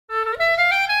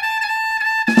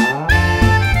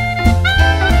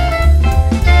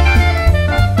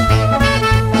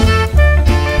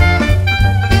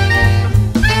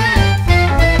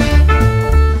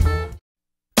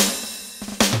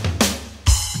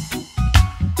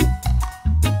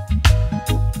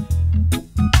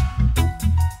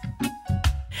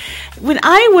When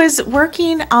I was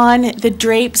working on the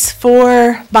drapes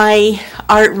for my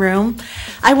art room,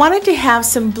 I wanted to have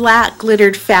some black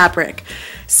glittered fabric.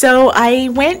 So I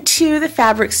went to the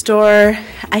fabric store.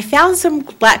 I found some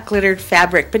black glittered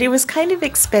fabric, but it was kind of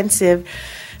expensive.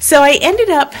 So I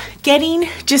ended up getting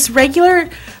just regular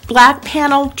black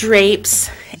panel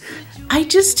drapes. I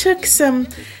just took some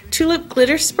tulip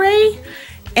glitter spray,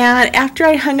 and after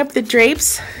I hung up the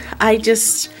drapes, I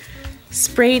just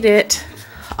sprayed it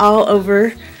all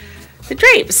over the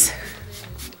drapes.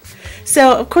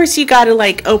 So of course you got to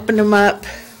like open them up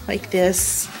like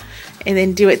this and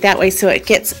then do it that way so it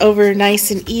gets over nice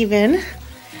and even.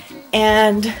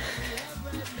 And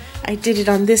I did it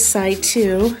on this side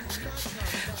too.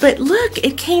 But look,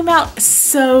 it came out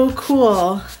so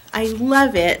cool. I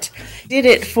love it. Did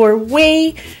it for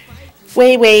way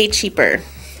cheaper.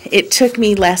 It took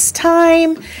me less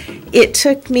time, it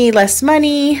took me less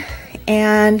money,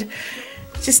 and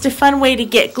just a fun way to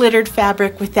get glittered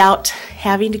fabric without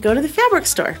having to go to the fabric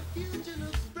store.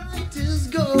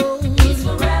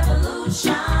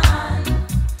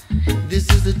 This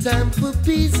is the time for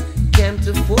peace, can't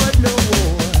afford no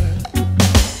war.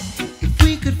 If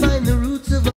we could find the